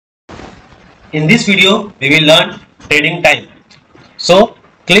In this video, we will learn trading time. So,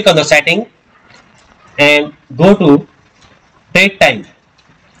 click on the setting and go to trade time.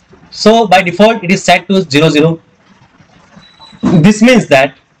 So, by default, it is set to 00. This means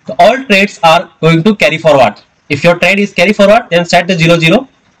that all trades are going to carry forward. If your trade is carry forward, then set the 00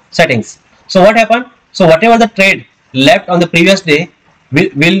 settings. So, what happened? So, whatever the trade left on the previous day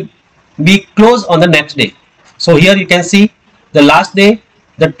will be closed on the next day. So, here you can see the last day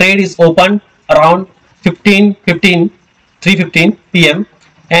the trade is open around 3:15 p.m.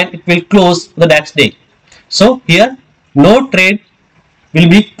 and it will close the next day. So here no trade will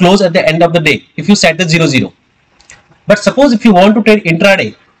be closed at the end of the day if you set the 00. But suppose if you want to trade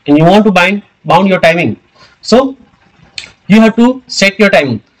intraday and you want to bound your timing, so you have to set your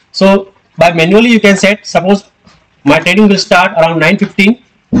timing. So by manually you can set, suppose my trading will start around 9:15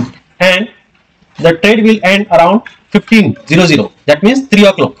 and the trade will end around 15:00. That means 3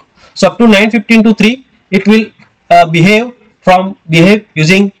 o'clock. So up to 9:15 to 3, it will behave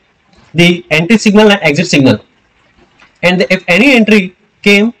using the entry signal and exit signal. And if any entry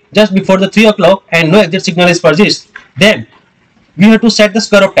came just before the 3 o'clock and no exit signal is purchased, then we have to set the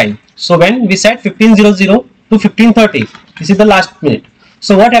square of time. So when we set 15:00 to 15:30, this is the last minute.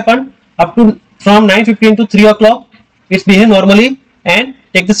 So what happened? Up to from 9:15 to 3 o'clock, it's behave normally and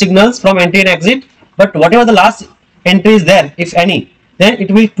take the signals from entry and exit. But whatever the last entry is there, if any, then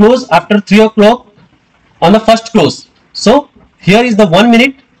it will close after 3 o'clock on the first close. So here is the 1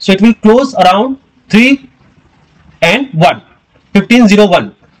 minute, so it will close around 3 and 1,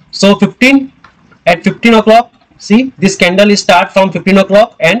 15:01. So 15 o'clock, see this candle is start from 15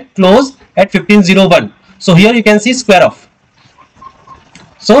 o'clock and close at 15:01. So here you can see square off.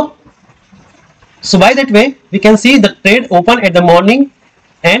 So by that way we can see the trade open at the morning,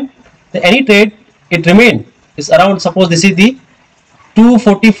 and any trade it remain is around, suppose this is the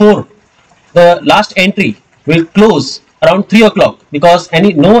 2:44, the last entry will close around 3 o'clock because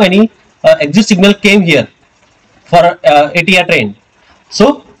any exit signal came here for ATR train. So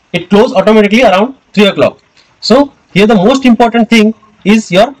it closed automatically around 3 o'clock. So here the most important thing is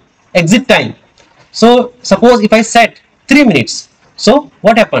your exit time. So suppose if I set 3 minutes, so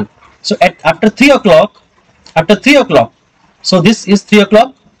what happened? So after 3 o'clock, so this is 3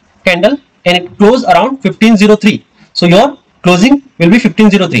 o'clock candle and it closed around 15:03. So your closing will be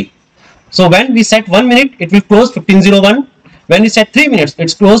 15:03. So when we set 1 minute, it will close 15:01. When we set 3 minutes,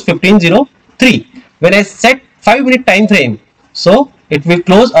 it's closed 15:03. When I set 5-minute time frame, so it will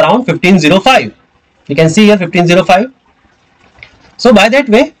close around 15:05. You can see here 15:05. So by that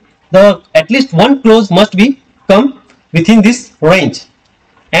way, the at least one close must be come within this range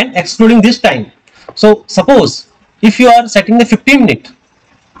and excluding this time. So suppose if you are setting the 15 minute,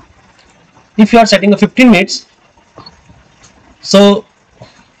 if you are setting a 15 minutes, so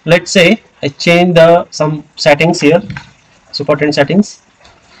let's say I change some settings here, important settings.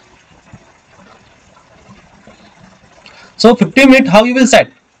 So 15 minute, how you will set?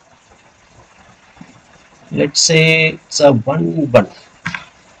 Let's say it's a 1:1.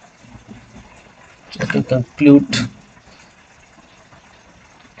 So I can conclude.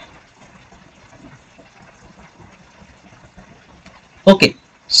 Okay,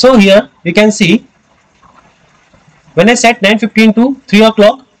 so here you can see when I set 9:15 to 3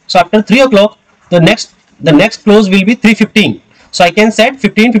 o'clock, so after 3 o'clock the next close will be 3:15. So I can set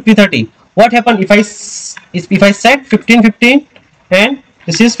 15:30. What happened if I set 15:15 and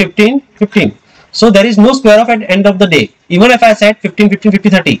this is 15:15? So there is no square off at end of the day, even if I set 15:15,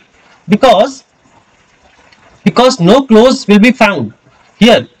 15:30, because no close will be found.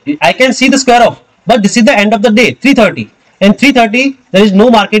 Here I can see the square off, but this is the end of the day, 3:30, and 3:30 there is no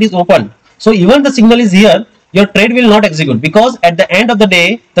market is open. So even the signal is here, your trade will not execute, because at the end of the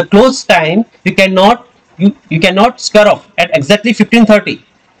day, the close time you cannot square off at exactly 15:30.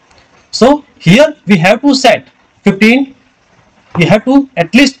 So here we have to set 15. We have to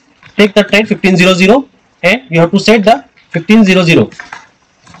at least take the trade 15:00 and you have to set the 15:00.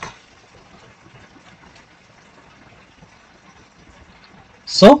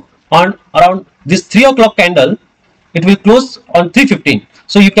 So on around this 3 o'clock candle, it will close on 3:15.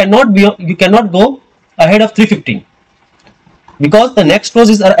 So you cannot go ahead of 3:15 because the next close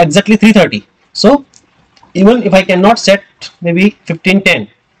is exactly 3:30. So even if I cannot set maybe 15:10,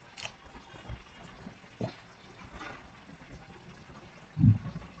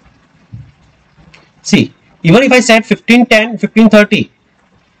 see, even if I set 15:10, 15:30,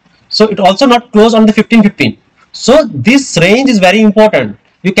 so it also not close on the 15:15. So this range is very important.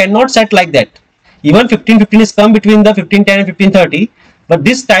 You cannot set like that. Even 15:15 is come between the 15:10 and 15:30, but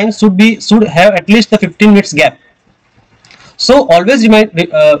this time should have at least the 15 minutes gap. So always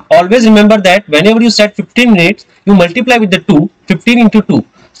remember that whenever you set 15 minutes, you multiply with the 2, 15 into 2.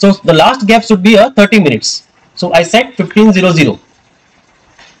 So the last gap should be a 30 minutes. So I set 1500.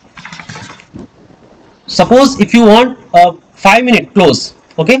 Suppose if you want a 5-minute close,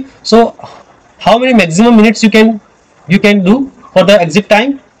 okay, so how many maximum minutes you can do for the exit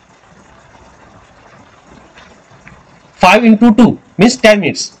time? 5 into 2 means 10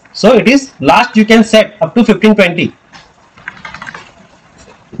 minutes. So it is last you can set up to 1520.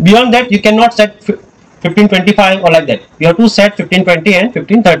 Beyond that you cannot set 1525 or like that. You have to set 1520 and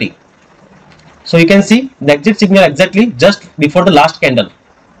 1530. So you can see the exit signal exactly just before the last candle.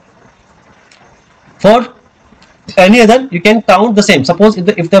 For any other you can count the same. Suppose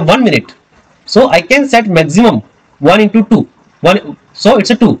if the 1 minute, so I can set maximum 1 into 2, 1, so it's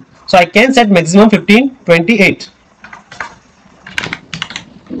a 2, so I can set maximum 1528.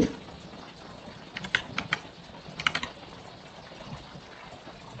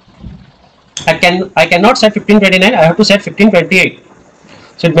 I cannot set 1529, I have to set 1528.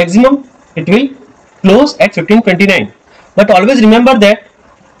 So at maximum it will close at 1529. But always remember that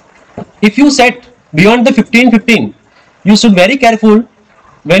if you set beyond the 1515, you should very careful.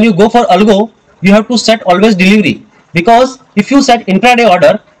 When you go for algo, you have to set always delivery, because if you set intraday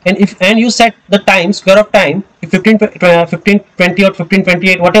order and you set the time, square of time, if 1520 or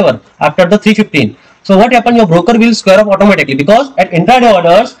 1528 whatever after the 315, so what happen, your broker will square off automatically, because at intraday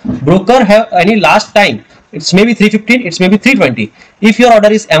orders broker have any last time, it's maybe 315, it's maybe 320. If your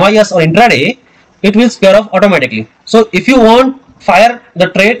order is MIS or intraday, it will square off automatically. So if you want fire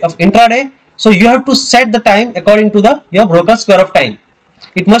the trade of intraday, so you have to set the time according to the your broker square of time.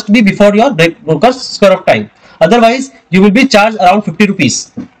 It must be before your broker's square of time. Otherwise, you will be charged around 50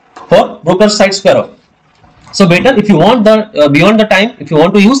 rupees for broker's side square off. So better if you want the beyond the time, if you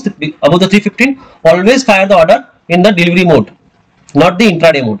want to use above the 315, always fire the order in the delivery mode, not the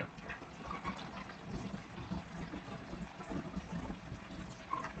intraday mode.